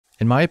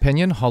In my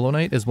opinion, Hollow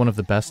Knight is one of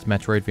the best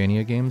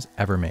Metroidvania games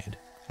ever made.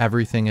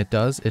 Everything it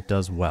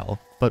does well.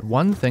 But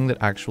one thing that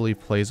actually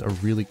plays a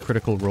really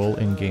critical role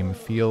in game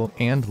feel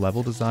and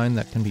level design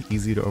that can be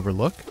easy to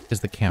overlook is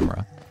the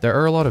camera. There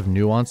are a lot of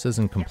nuances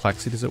and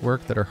complexities at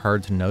work that are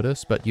hard to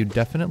notice, but you'd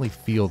definitely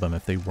feel them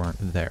if they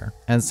weren't there.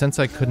 And since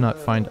I could not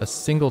find a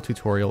single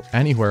tutorial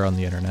anywhere on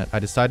the internet, I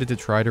decided to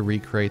try to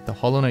recreate the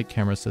Hollow Knight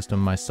camera system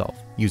myself,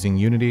 using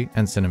Unity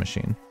and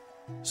Cinemachine.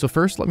 So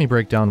first, let me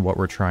break down what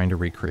we're trying to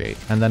recreate,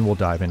 and then we'll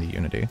dive into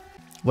Unity.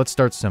 Let's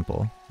start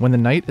simple. When the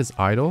knight is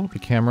idle, the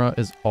camera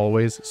is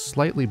always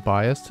slightly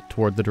biased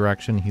toward the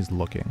direction he's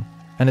looking,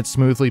 and it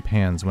smoothly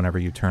pans whenever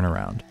you turn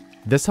around.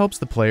 This helps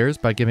the players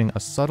by giving a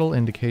subtle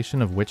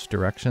indication of which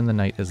direction the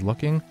knight is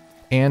looking,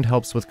 and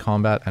helps with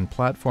combat and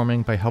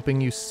platforming by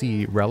helping you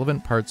see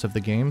relevant parts of the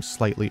game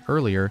slightly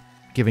earlier,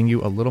 giving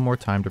you a little more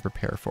time to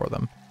prepare for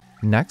them.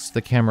 Next,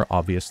 the camera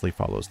obviously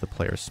follows the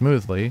player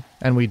smoothly,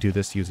 and we do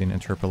this using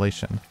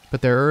interpolation,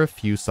 but there are a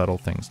few subtle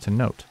things to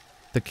note.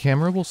 The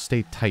camera will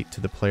stay tight to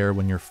the player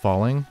when you're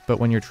falling, but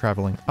when you're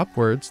traveling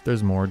upwards,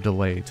 there's more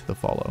delay to the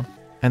follow.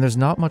 And there's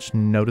not much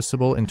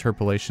noticeable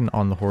interpolation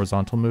on the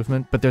horizontal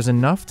movement, but there's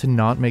enough to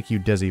not make you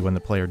dizzy when the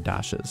player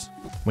dashes.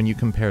 When you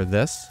compare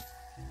this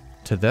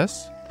to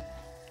this,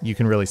 you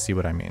can really see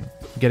what I mean.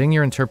 Getting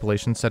your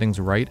interpolation settings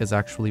right is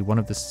actually one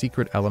of the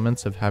secret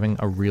elements of having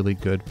a really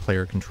good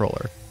player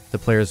controller. The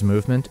player's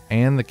movement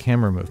and the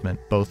camera movement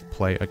both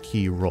play a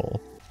key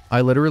role. I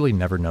literally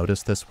never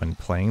noticed this when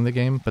playing the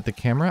game, but the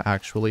camera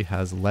actually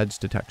has ledge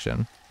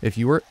detection. If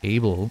you are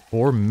able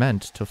or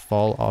meant to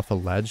fall off a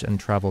ledge and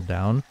travel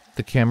down,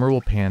 the camera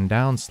will pan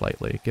down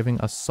slightly, giving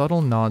a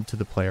subtle nod to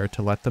the player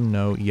to let them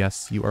know,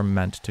 yes, you are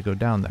meant to go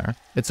down there.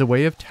 It's a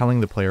way of telling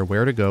the player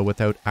where to go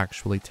without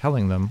actually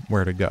telling them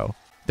where to go.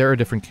 There are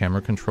different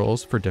camera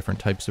controls for different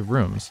types of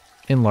rooms.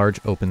 In large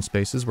open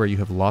spaces where you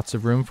have lots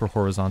of room for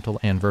horizontal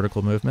and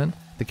vertical movement,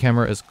 the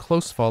camera is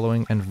close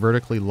following and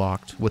vertically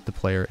locked with the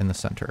player in the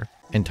center.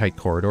 In tight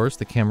corridors,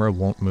 the camera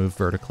won't move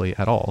vertically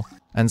at all.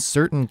 And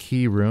certain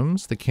key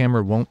rooms, the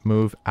camera won't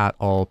move at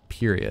all,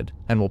 period,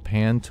 and will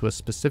pan to a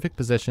specific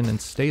position and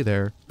stay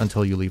there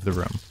until you leave the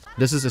room.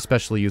 This is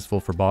especially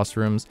useful for boss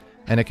rooms,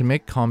 and it can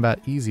make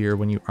combat easier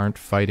when you aren't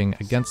fighting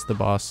against the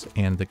boss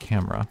and the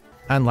camera.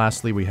 And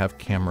lastly, we have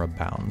camera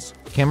bounds.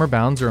 Camera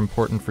bounds are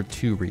important for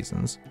two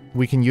reasons.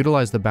 We can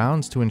utilize the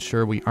bounds to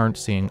ensure we aren't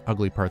seeing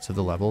ugly parts of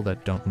the level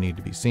that don't need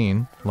to be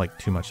seen, like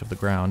too much of the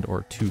ground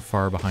or too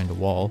far behind a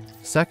wall.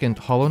 Second,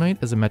 Hollow Knight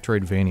is a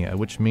Metroidvania,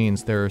 which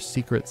means there are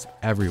secrets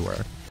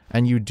everywhere.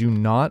 And you do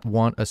not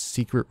want a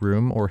secret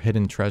room or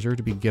hidden treasure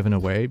to be given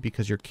away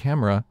because your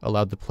camera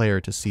allowed the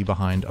player to see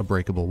behind a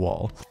breakable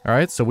wall.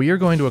 Alright, so we are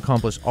going to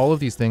accomplish all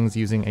of these things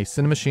using a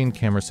Cinemachine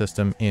camera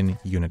system in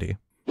Unity.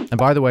 And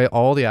by the way,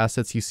 all the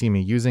assets you see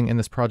me using in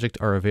this project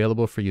are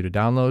available for you to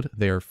download.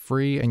 They are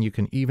free, and you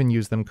can even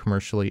use them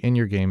commercially in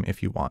your game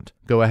if you want.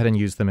 Go ahead and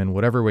use them in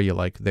whatever way you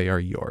like, they are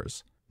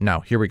yours.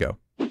 Now, here we go.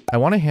 I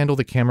want to handle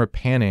the camera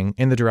panning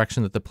in the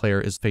direction that the player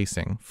is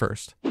facing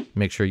first.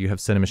 Make sure you have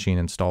Cinemachine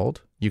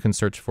installed. You can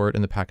search for it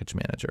in the package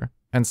manager.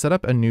 And set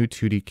up a new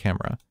 2D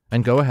camera,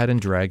 and go ahead and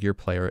drag your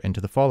player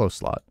into the follow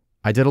slot.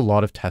 I did a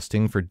lot of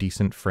testing for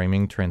decent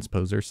framing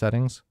transposer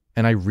settings,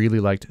 and I really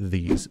liked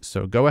these,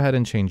 so go ahead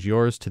and change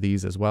yours to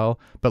these as well,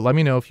 but let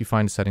me know if you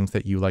find settings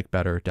that you like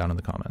better down in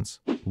the comments.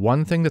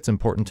 One thing that's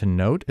important to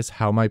note is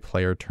how my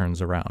player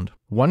turns around.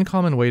 One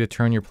common way to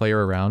turn your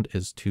player around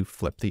is to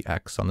flip the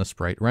X on the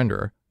sprite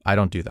renderer. I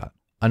don't do that.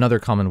 Another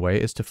common way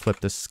is to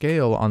flip the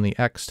scale on the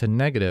X to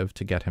negative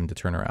to get him to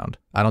turn around.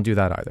 I don't do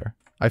that either.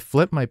 I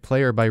flip my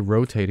player by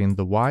rotating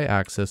the Y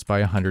axis by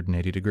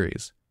 180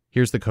 degrees.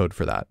 Here's the code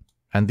for that.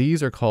 And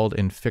these are called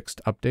in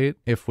fixed update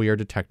if we are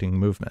detecting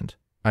movement.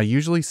 I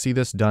usually see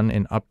this done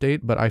in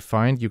update, but I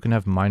find you can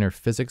have minor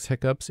physics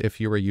hiccups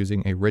if you are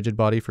using a rigid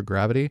body for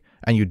gravity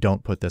and you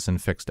don't put this in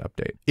fixed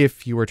update,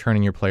 if you are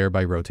turning your player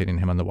by rotating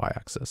him on the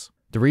y-axis.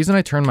 The reason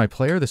I turn my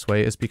player this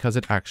way is because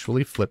it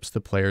actually flips the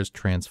player's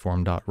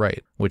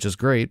transform.right, which is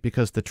great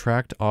because the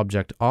tracked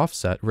object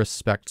offset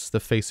respects the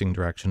facing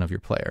direction of your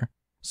player.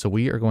 So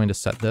we are going to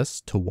set this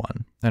to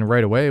 1. And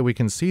right away we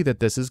can see that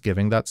this is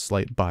giving that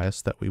slight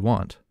bias that we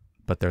want.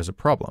 But there's a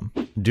problem.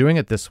 Doing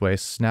it this way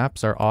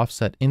snaps our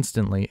offset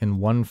instantly in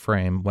one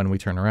frame when we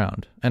turn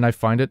around, and I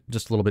find it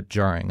just a little bit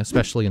jarring,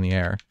 especially in the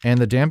air. And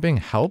the damping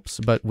helps,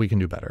 but we can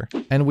do better.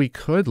 And we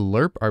could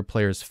lerp our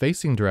player's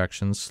facing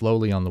direction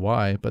slowly on the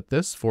Y, but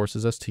this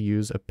forces us to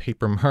use a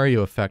Paper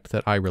Mario effect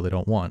that I really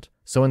don't want.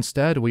 So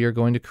instead, we are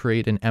going to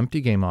create an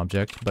empty game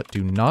object, but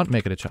do not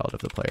make it a child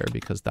of the player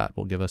because that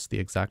will give us the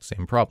exact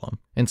same problem.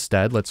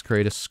 Instead, let's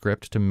create a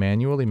script to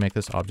manually make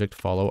this object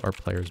follow our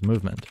player's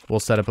movement. We'll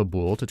set up a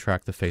bool to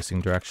track the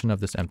facing direction of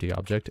this empty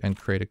object and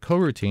create a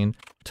coroutine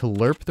to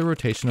lerp the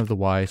rotation of the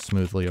Y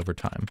smoothly over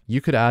time.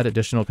 You could add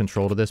additional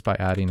control to this by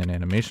adding an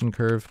animation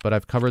curve, but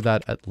I've covered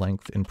that at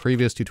length in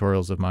previous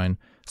tutorials of mine,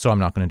 so I'm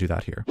not going to do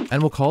that here.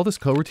 And we'll call this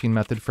coroutine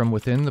method from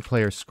within the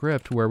player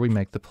script where we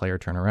make the player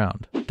turn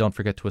around. Don't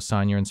forget to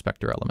assign your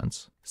inspector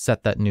elements.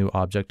 Set that new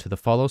object to the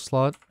follow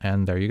slot,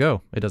 and there you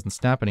go. It doesn't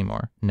snap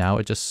anymore. Now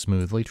it just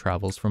smoothly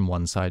travels from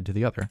one side to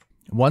the other.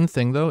 One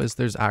thing though is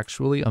there's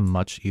actually a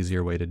much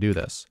easier way to do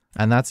this,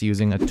 and that's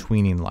using a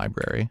tweening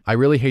library. I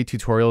really hate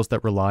tutorials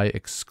that rely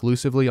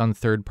exclusively on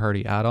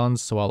third-party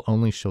add-ons, so I'll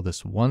only show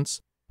this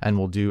once, and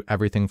we'll do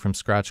everything from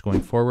scratch going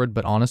forward,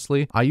 but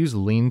honestly, I use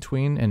lean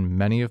tween in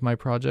many of my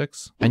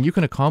projects, and you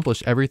can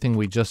accomplish everything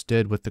we just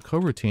did with the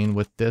coroutine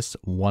with this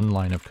one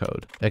line of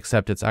code,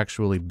 except it's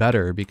actually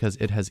better because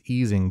it has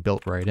easing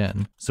built right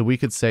in. So we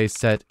could say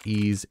set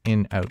ease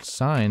in out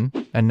sign,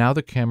 and now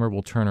the camera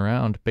will turn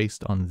around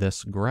based on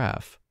this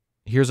graph.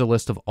 Here's a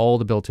list of all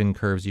the built-in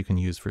curves you can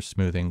use for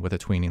smoothing with a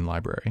tweening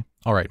library.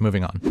 All right,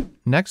 moving on.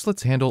 Next,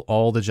 let's handle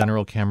all the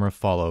general camera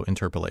follow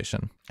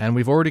interpolation. And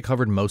we've already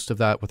covered most of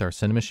that with our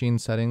Cinemachine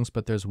settings,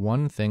 but there's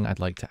one thing I'd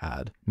like to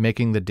add.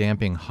 Making the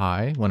damping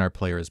high when our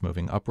player is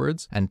moving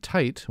upwards and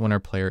tight when our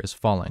player is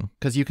falling.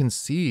 Because you can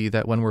see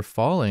that when we're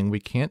falling,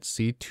 we can't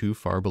see too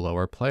far below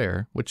our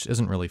player, which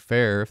isn't really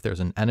fair if there's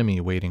an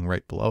enemy waiting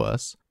right below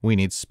us. We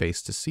need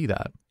space to see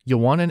that. You'll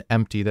want an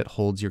empty that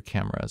holds your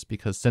cameras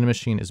because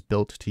Cinemachine is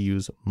built to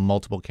use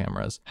multiple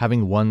cameras.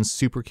 Having one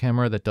super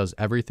camera that does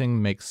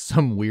everything makes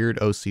some weird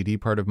OCD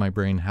part of my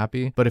brain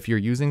happy, but if you're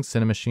using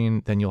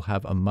Cinemachine, then you'll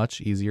have a much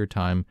easier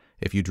time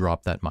if you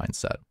drop that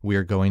mindset. We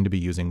are going to be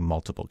using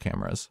multiple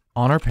cameras.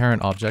 On our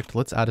parent object,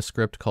 let's add a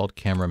script called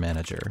Camera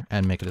Manager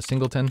and make it a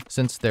singleton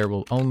since there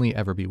will only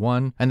ever be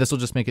one, and this will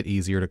just make it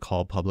easier to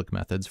call public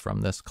methods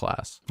from this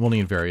class. We'll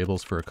need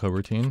variables for a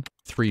coroutine,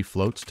 3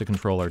 floats to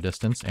control our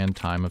distance and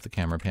time of the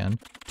camera pan,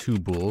 2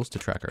 bools to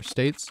track our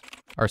states,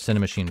 our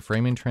Cinemachine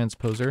framing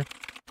transposer,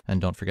 and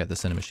don't forget the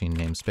Cinemachine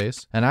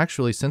namespace. And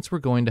actually, since we're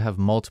going to have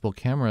multiple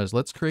cameras,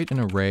 let's create an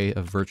array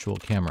of virtual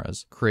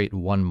cameras. Create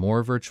one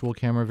more virtual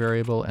camera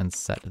variable and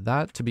set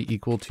that to be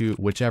equal to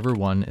whichever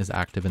one is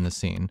active in the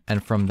scene.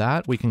 And from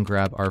that, we can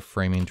grab our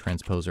framing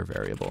transposer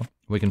variable.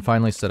 We can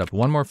finally set up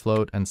one more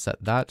float and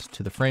set that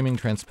to the framing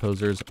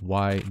transposer's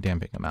Y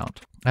damping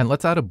amount. And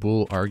let's add a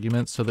bool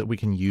argument so that we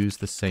can use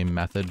the same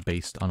method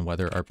based on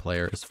whether our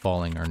player is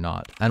falling or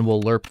not. And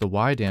we'll lerp the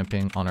Y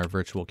damping on our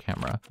virtual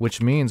camera,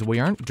 which means we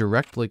aren't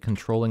directly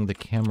controlling the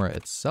camera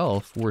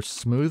itself, we're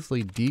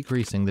smoothly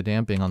decreasing the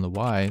damping on the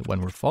Y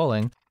when we're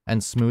falling,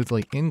 and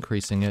smoothly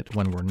increasing it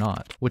when we're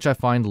not, which I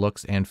find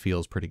looks and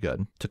feels pretty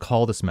good. To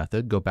call this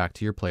method, go back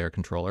to your player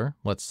controller.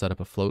 Let's set up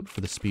a float for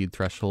the speed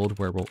threshold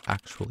where we'll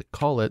actually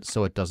call it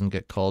so it doesn't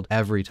get called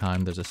every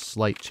time there's a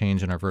slight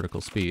change in our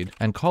vertical speed,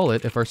 and call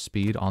it if our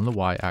speed on the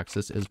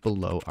Y-axis is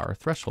below our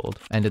threshold,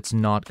 and it's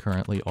not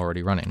currently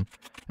already running,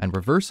 and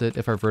reverse it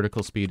if our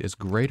vertical speed is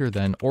greater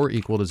than or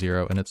equal to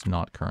 0 and it's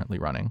not currently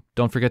running.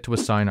 Don't forget to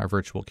assign our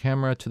virtual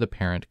camera to the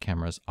parent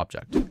camera's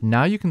object.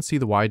 Now you can see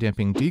the Y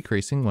damping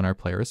decreasing when our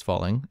player is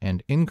falling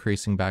and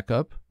increasing back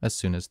up as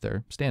soon as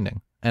they're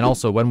standing. And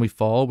also when we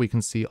fall, we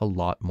can see a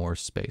lot more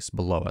space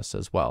below us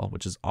as well,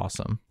 which is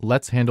awesome.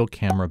 Let's handle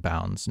camera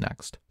bounds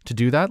next. To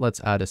do that,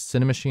 let's add a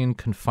Cinemachine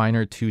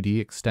Confiner 2D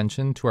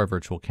extension to our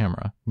virtual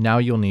camera. Now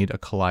you'll need a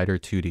Collider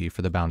 2D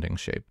for the bounding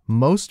shape.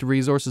 Most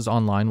resources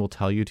online will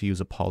tell you to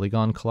use a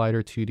Polygon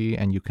Collider 2D,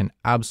 and you can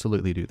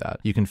absolutely do that.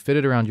 You can fit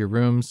it around your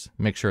rooms,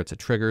 make sure it's a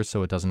trigger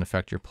so it doesn't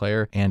affect your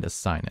player, and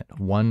assign it.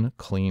 One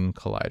clean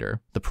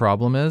collider. The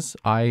problem is,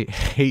 I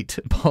hate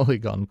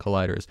Polygon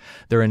colliders.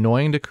 They're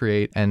annoying to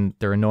create, and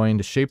they're annoying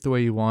to shape the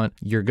way you want.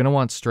 You're gonna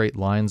want straight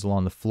lines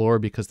along the floor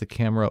because the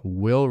camera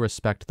will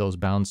respect those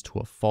bounds to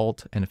a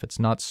fault, and if it's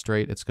not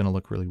straight, it's going to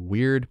look really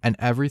weird, and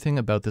everything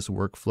about this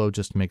workflow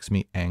just makes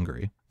me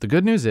angry. The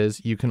good news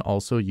is you can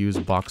also use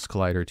box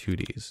collider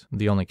 2Ds.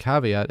 The only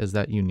caveat is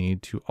that you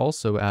need to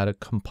also add a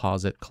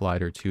composite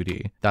collider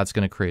 2D. That's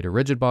going to create a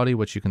rigid body,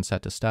 which you can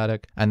set to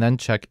static, and then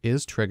check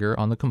is trigger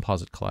on the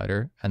composite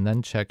collider, and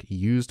then check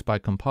used by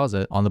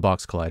composite on the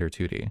box collider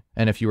 2D.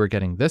 And if you are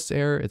getting this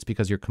error, it's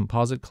because your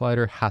composite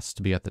collider has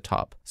to be at the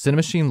top.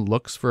 Cinemachine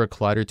looks for a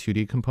collider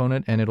 2D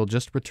component, and it'll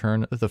just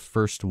return the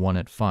first one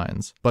it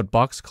finds. But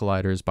box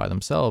colliders by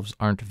themselves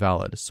aren't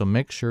valid, so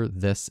make sure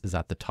this is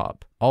at the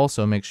top.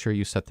 Also, make sure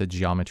you set the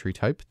geometry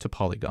type to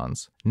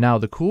polygons. Now,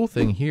 the cool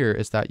thing here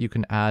is that you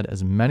can add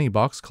as many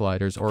box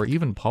colliders or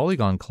even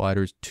polygon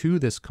colliders to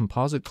this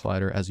composite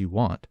collider as you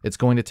want. It's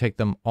going to take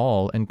them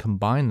all and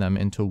combine them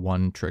into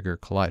one trigger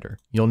collider.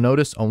 You'll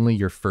notice only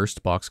your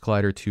first box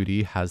collider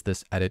 2D has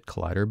this edit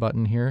collider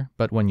button here,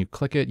 but when you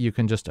click it, you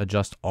can just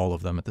adjust all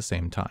of them at the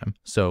same time.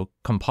 So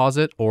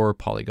composite or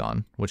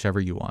polygon, whichever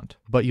you want.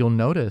 But you'll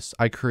notice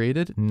I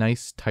created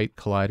nice tight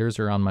colliders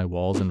around my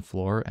walls and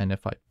floor, and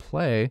if I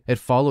play, it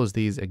follows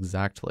these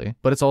exactly.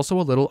 But it's also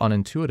a little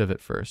unintuitive at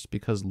first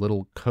because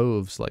little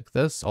coves like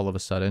this, all of a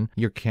sudden,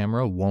 your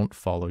camera won't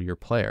follow your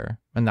player.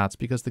 And that's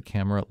because the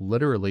camera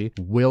literally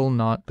will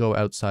not go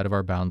outside of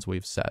our bounds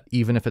we've set,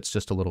 even if it's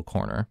just a little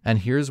corner. And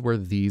here's where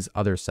these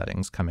other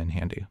settings come in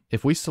handy.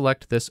 If we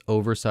select this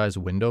oversized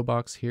window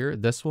box here,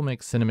 this will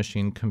make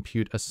Cinemachine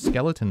compute a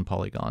skeleton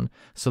polygon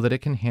so that it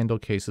can handle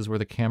cases where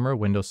the camera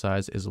window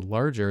size is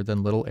larger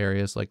than little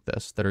areas like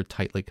this that are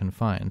tightly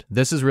confined.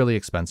 This is really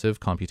expensive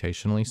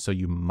computationally, so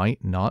you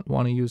might not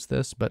want to use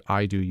this, but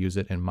I do use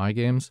it in my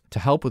games. To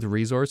help with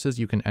resources,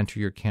 you can enter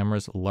your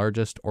camera's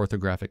largest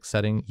orthographic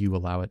setting you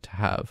allow it to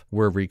have.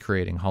 We're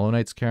recreating Hollow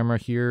Knight's camera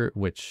here,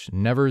 which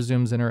never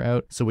zooms in or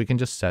out, so we can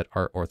just set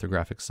our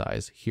orthographic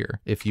size here.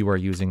 If you are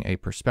using a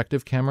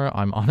perspective camera,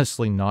 I'm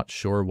honestly not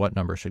sure what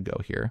number should go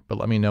here, but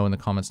let me know in the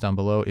comments down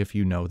below if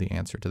you know the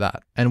answer to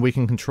that. And we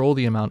can control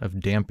the amount of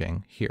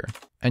damping here.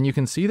 And you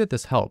can see that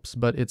this helps,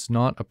 but it's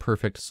not a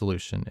perfect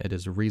solution. It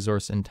is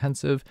resource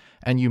intensive,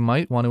 and you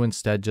might want to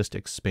instead just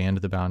expand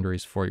the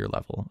boundaries for your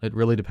level. It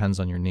really depends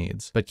on your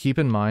needs. But keep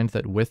in mind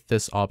that with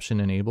this option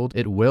enabled,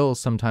 it will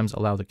sometimes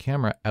allow the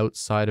camera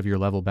outside of your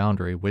level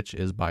boundary, which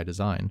is by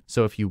design.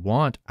 So if you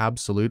want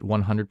absolute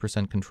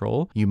 100%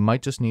 control, you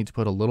might just need to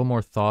put a little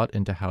more thought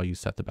into how you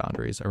set the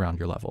boundaries around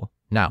your level.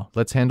 Now,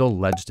 let's handle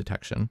ledge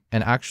detection.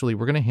 And actually,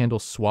 we're going to handle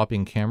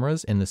swapping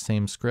cameras in the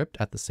same script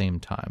at the same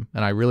time.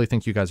 And I really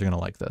think you guys are going to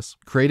like this.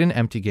 Create an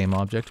empty game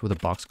object with a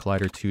box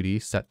collider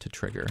 2D set to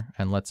trigger.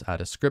 And let's add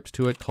a script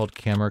to it called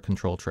camera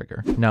control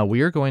trigger. Now,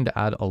 we are going to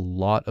add a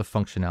lot of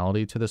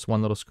functionality to this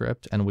one little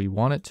script, and we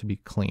want it to be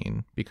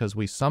clean because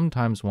we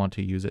sometimes want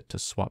to use it to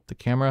swap the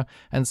camera,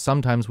 and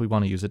sometimes we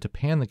want to use it to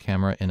pan the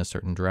camera in a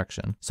certain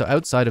direction. So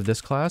outside of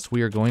this class,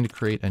 we are going to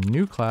create a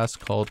new class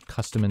called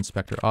custom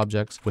inspector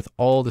objects with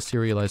all the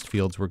serialized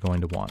fields we're going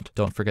to want.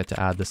 Don't forget to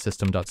add the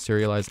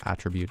system.serialize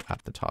attribute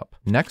at the top.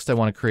 Next, I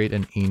want to create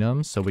an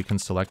enum so we can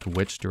select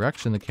which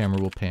direction the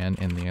camera will pan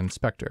in the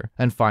inspector.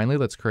 And finally,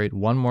 let's create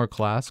one more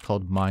class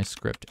called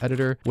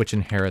myScriptEditor, which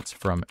inherits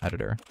from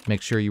editor.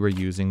 Make sure you are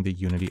using the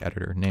Unity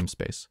editor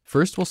namespace.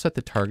 First, we'll set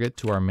the target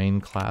to our main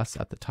class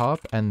at the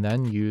top, and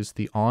then use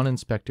the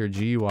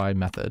onInspectorGUI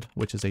method,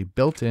 which is a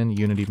built-in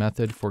Unity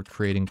method for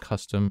creating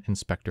custom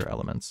inspector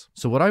elements.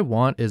 So what I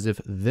want is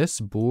if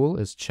this bool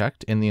is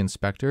checked in the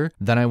inspector,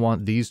 then I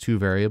want these two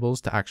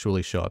variables to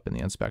actually show up in the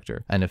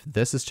inspector. And if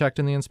this is checked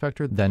in the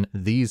inspector, then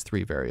these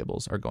three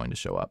variables are going to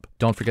show up.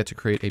 Don't forget to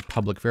create a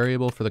public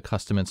variable for the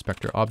custom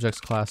inspector objects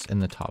class in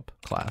the top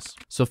class.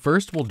 So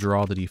first we'll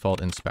draw the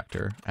default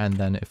inspector, and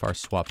then if our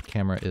swapped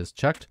camera is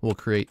checked, we'll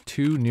create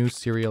two new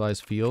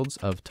serialized fields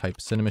of type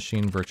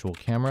Cinemachine virtual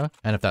camera.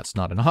 And if that's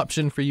not an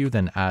option for you,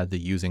 then add the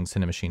using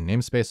Cinemachine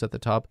namespace at the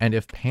top. And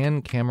if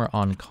pan camera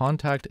on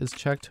contact is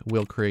checked,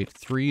 we'll create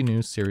three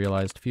new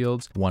serialized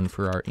fields, one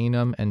for our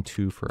enum and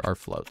two for our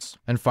floats.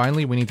 And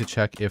finally, we need to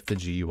check if the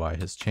GUI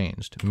has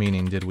changed,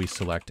 meaning did we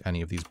select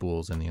any of these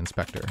bools in the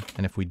inspector?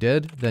 And if we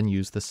did, then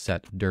use the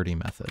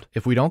setDirty method.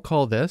 If we don't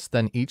call this,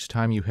 then each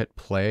time you hit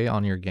play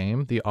on your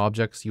game, the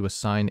objects you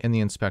assign in the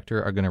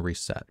inspector are going to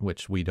reset,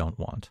 which we don't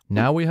want.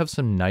 Now we have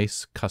some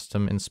nice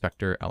custom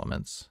inspector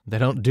elements. They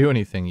don't do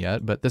anything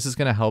yet, but this is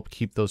going to help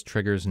keep those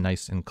triggers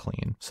nice and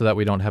clean so that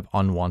we don't have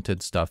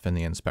unwanted stuff in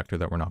the inspector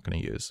that we're not going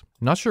to use.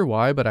 Not sure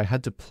why, but I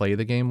had to play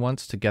the game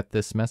once to get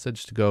this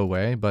message to go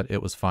away, but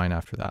it was fine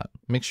after that.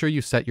 Make sure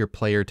you set your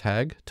player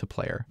tag to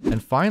player.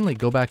 And finally,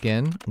 go back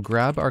in,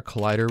 grab our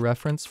collider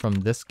reference from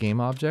this game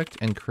object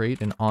and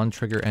create an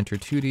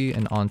onTriggerEnterTwoD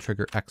and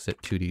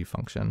onTriggerExitTwoD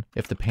function.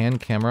 If the pan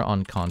camera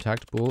on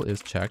contact bool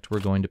is checked, we're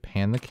going to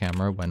pan the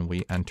camera when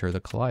we enter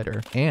the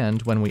collider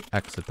and when we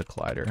exit the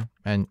collider.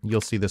 And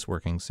you'll see this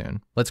working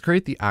soon. Let's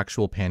create the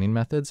actual panning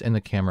methods in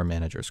the camera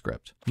manager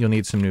script. You'll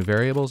need some new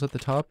variables at the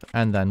top,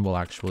 and then we'll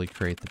actually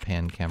create the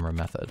pan camera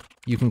method.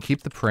 You can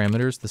keep the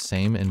parameters the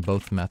same in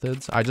both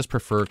methods. I just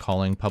prefer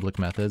calling public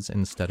methods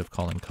instead of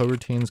calling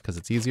coroutines because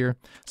it's easier.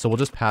 So we'll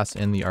just pass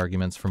in the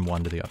arguments from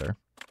one to the other.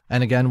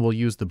 And again, we'll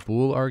use the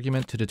bool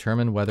argument to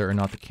determine whether or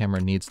not the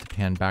camera needs to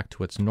pan back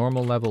to its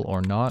normal level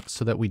or not,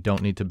 so that we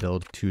don't need to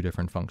build two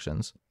different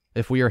functions.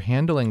 If we are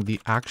handling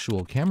the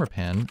actual camera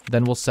pan,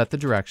 then we'll set the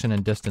direction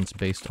and distance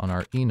based on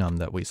our enum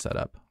that we set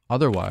up.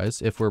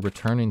 Otherwise, if we're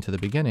returning to the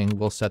beginning,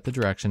 we'll set the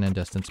direction and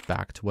distance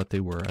back to what they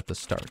were at the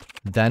start.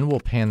 Then we'll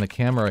pan the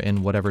camera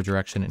in whatever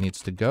direction it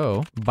needs to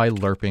go by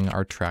lerping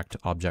our tracked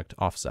object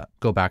offset.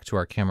 Go back to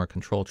our camera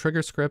control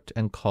trigger script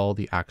and call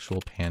the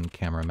actual pan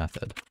camera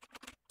method.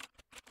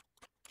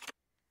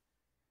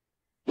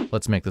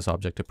 Let's make this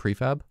object a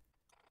prefab.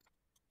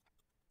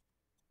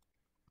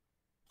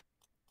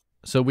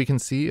 So we can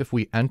see if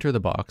we enter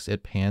the box,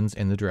 it pans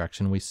in the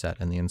direction we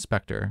set in the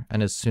inspector.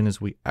 And as soon as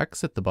we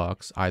exit the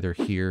box, either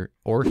here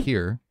or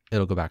here,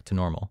 it'll go back to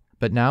normal.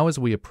 But now as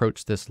we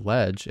approach this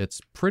ledge,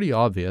 it's pretty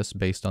obvious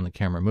based on the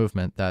camera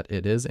movement that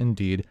it is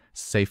indeed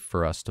safe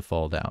for us to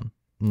fall down.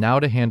 Now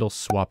to handle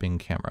swapping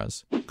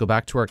cameras. Go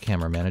back to our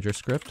camera manager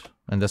script,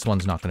 and this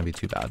one's not going to be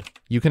too bad.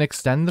 You can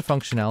extend the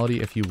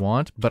functionality if you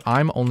want, but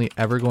I'm only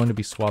ever going to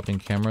be swapping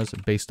cameras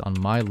based on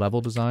my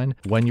level design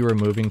when you are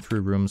moving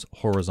through rooms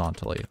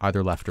horizontally,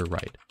 either left or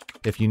right.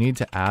 If you need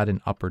to add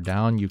an up or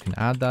down, you can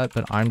add that,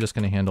 but I'm just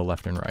going to handle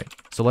left and right.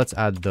 So let's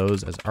add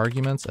those as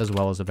arguments, as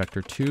well as a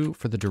vector 2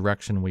 for the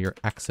direction we are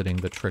exiting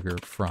the trigger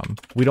from.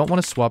 We don't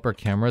want to swap our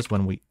cameras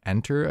when we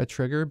enter a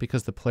trigger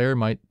because the player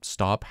might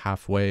stop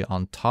halfway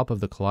on top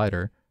of the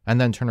collider and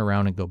then turn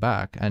around and go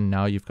back, and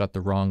now you've got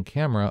the wrong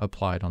camera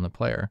applied on the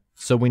player.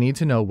 So we need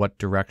to know what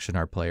direction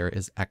our player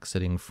is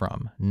exiting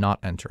from, not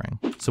entering.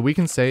 So we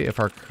can say if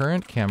our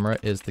current camera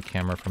is the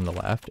camera from the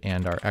left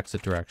and our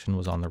exit direction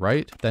was on the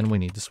right, then we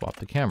need to swap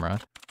the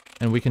camera.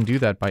 And we can do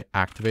that by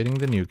activating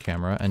the new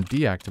camera and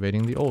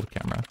deactivating the old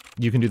camera.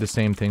 You can do the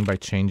same thing by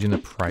changing the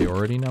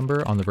priority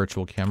number on the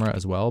virtual camera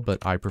as well,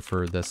 but I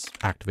prefer this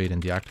activate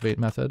and deactivate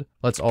method.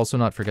 Let's also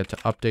not forget to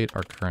update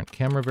our current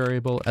camera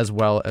variable as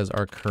well as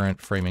our current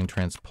framing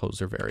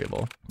transposer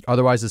variable.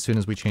 Otherwise, as soon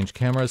as we change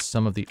cameras,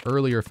 some of the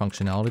earlier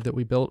functionality that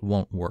we built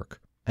won't work.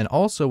 And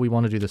also we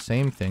want to do the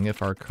same thing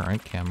if our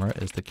current camera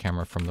is the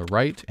camera from the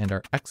right and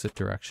our exit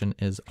direction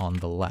is on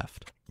the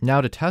left. Now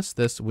to test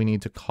this, we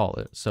need to call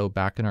it. So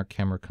back in our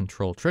camera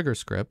control trigger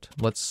script,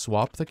 let's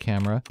swap the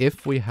camera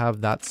if we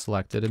have that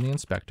selected in the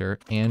inspector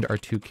and our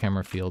two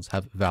camera fields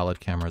have valid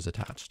cameras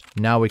attached.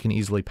 Now we can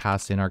easily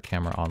pass in our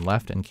camera on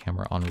left and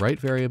camera on right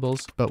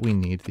variables, but we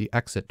need the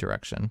exit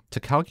direction. To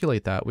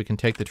calculate that, we can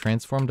take the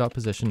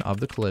transform.position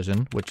of the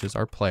collision, which is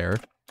our player,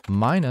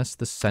 minus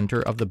the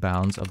center of the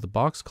bounds of the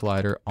box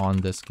collider on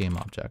this game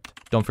object.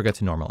 Don't forget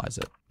to normalize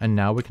it. And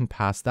now we can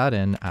pass that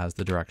in as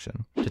the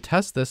direction. To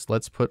test this,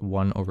 let's put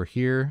one over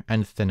here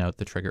and thin out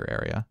the trigger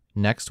area.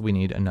 Next, we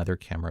need another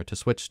camera to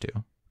switch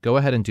to. Go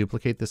ahead and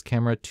duplicate this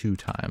camera 2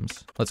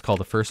 times. Let's call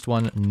the first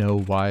one no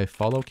Y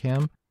follow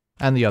cam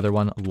and the other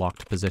one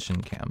locked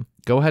position cam.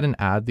 Go ahead and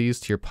add these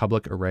to your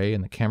public array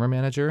in the camera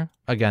manager.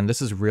 Again,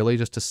 this is really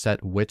just to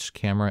set which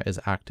camera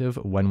is active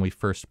when we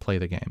first play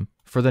the game.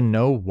 For the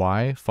no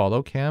Y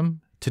follow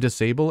cam, to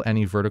disable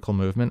any vertical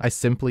movement, I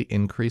simply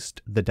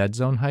increased the dead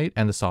zone height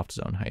and the soft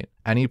zone height.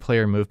 Any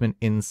player movement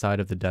inside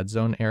of the dead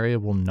zone area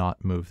will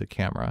not move the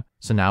camera.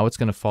 So now it's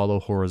going to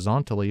follow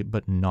horizontally,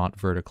 but not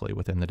vertically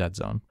within the dead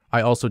zone.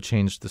 I also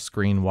changed the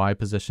screen Y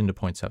position to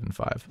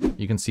 0.75.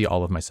 You can see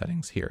all of my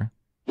settings here.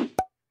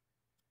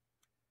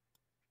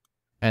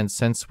 And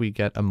since we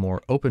get a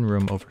more open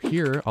room over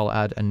here, I'll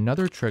add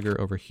another trigger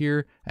over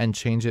here and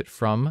change it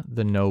from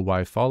the no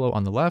Y follow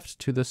on the left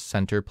to the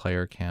center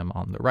player cam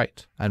on the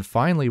right. And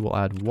finally, we'll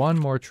add one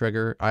more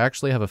trigger. I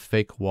actually have a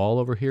fake wall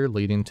over here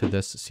leading to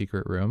this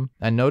secret room.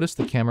 And notice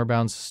the camera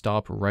bounds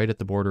stop right at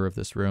the border of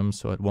this room,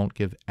 so it won't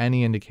give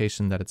any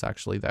indication that it's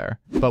actually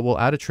there. But we'll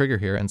add a trigger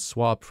here and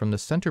swap from the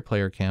center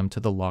player cam to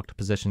the locked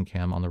position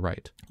cam on the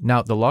right.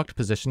 Now, the locked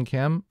position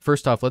cam,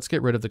 first off, let's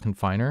get rid of the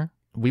confiner.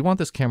 We want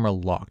this camera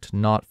locked,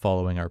 not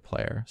following our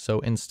player. So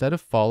instead of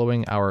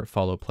following our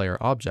follow player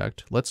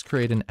object, let's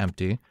create an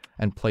empty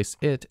and place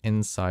it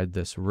inside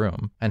this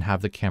room and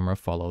have the camera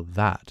follow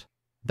that.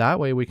 That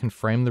way we can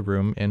frame the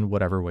room in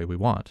whatever way we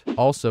want.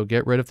 Also,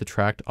 get rid of the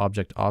tracked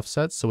object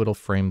offset so it'll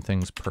frame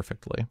things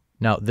perfectly.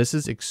 Now, this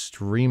is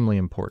extremely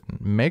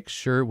important. Make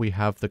sure we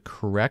have the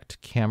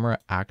correct camera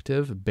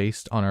active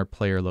based on our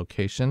player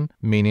location,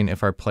 meaning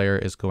if our player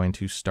is going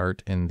to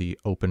start in the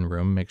open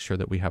room, make sure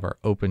that we have our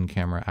open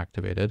camera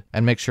activated,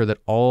 and make sure that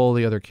all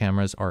the other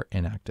cameras are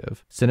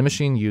inactive.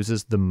 Cinemachine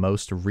uses the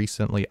most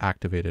recently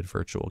activated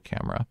virtual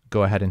camera.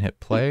 Go ahead and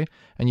hit play,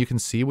 and you can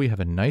see we have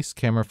a nice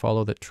camera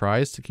follow that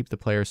tries to keep the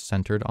player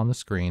centered on the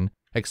screen,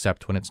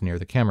 except when it's near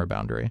the camera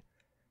boundary.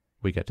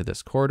 We get to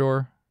this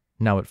corridor.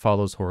 Now it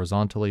follows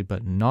horizontally,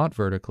 but not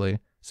vertically,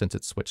 since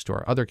it's switched to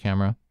our other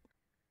camera.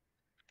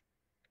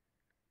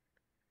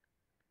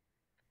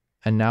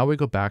 And now we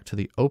go back to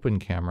the open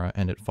camera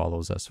and it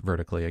follows us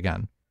vertically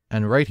again.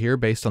 And right here,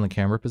 based on the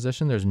camera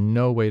position, there's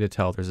no way to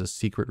tell there's a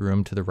secret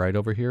room to the right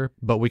over here,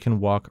 but we can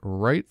walk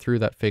right through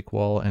that fake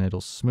wall and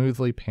it'll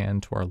smoothly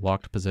pan to our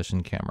locked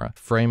position camera,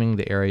 framing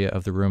the area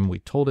of the room we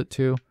told it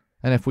to.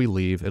 And if we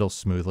leave, it'll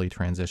smoothly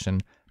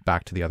transition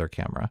back to the other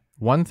camera.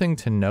 One thing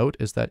to note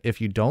is that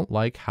if you don't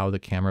like how the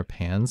camera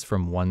pans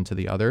from one to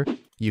the other,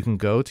 you can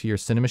go to your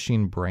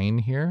Cinemachine brain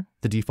here.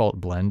 The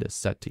default blend is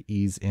set to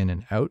ease in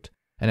and out,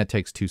 and it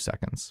takes 2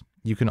 seconds.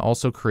 You can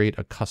also create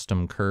a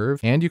custom curve,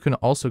 and you can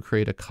also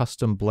create a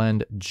custom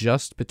blend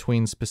just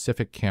between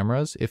specific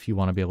cameras if you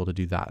want to be able to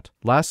do that.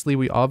 Lastly,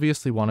 we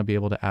obviously want to be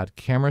able to add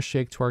camera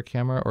shake to our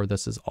camera, or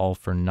this is all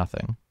for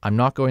nothing. I'm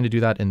not going to do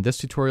that in this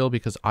tutorial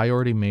because I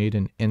already made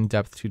an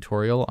in-depth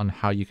tutorial on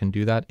how you can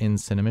do that in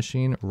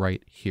Cinemachine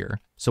right here.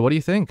 So what do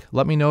you think?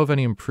 Let me know of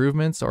any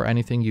improvements or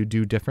anything you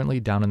do differently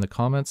down in the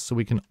comments so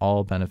we can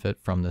all benefit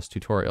from this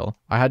tutorial.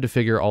 I had to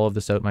figure all of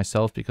this out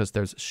myself because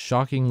there's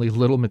shockingly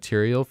little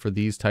material for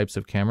these types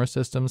of camera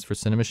systems for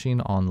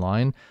Cinemachine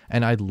online,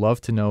 and I'd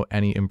love to know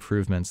any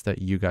improvements that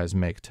you guys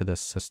make to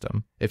this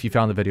system. If you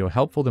found the video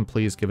helpful, then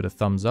please give it a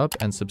thumbs up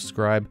and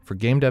subscribe for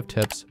game dev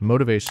tips,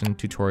 motivation,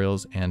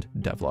 tutorials, and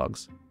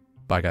devlogs.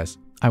 Bye guys.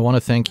 I want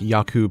to thank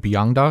Jakub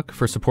Yangdak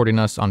for supporting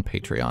us on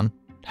Patreon.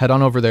 Head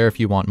on over there if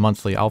you want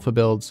monthly alpha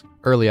builds,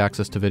 early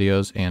access to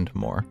videos, and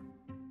more.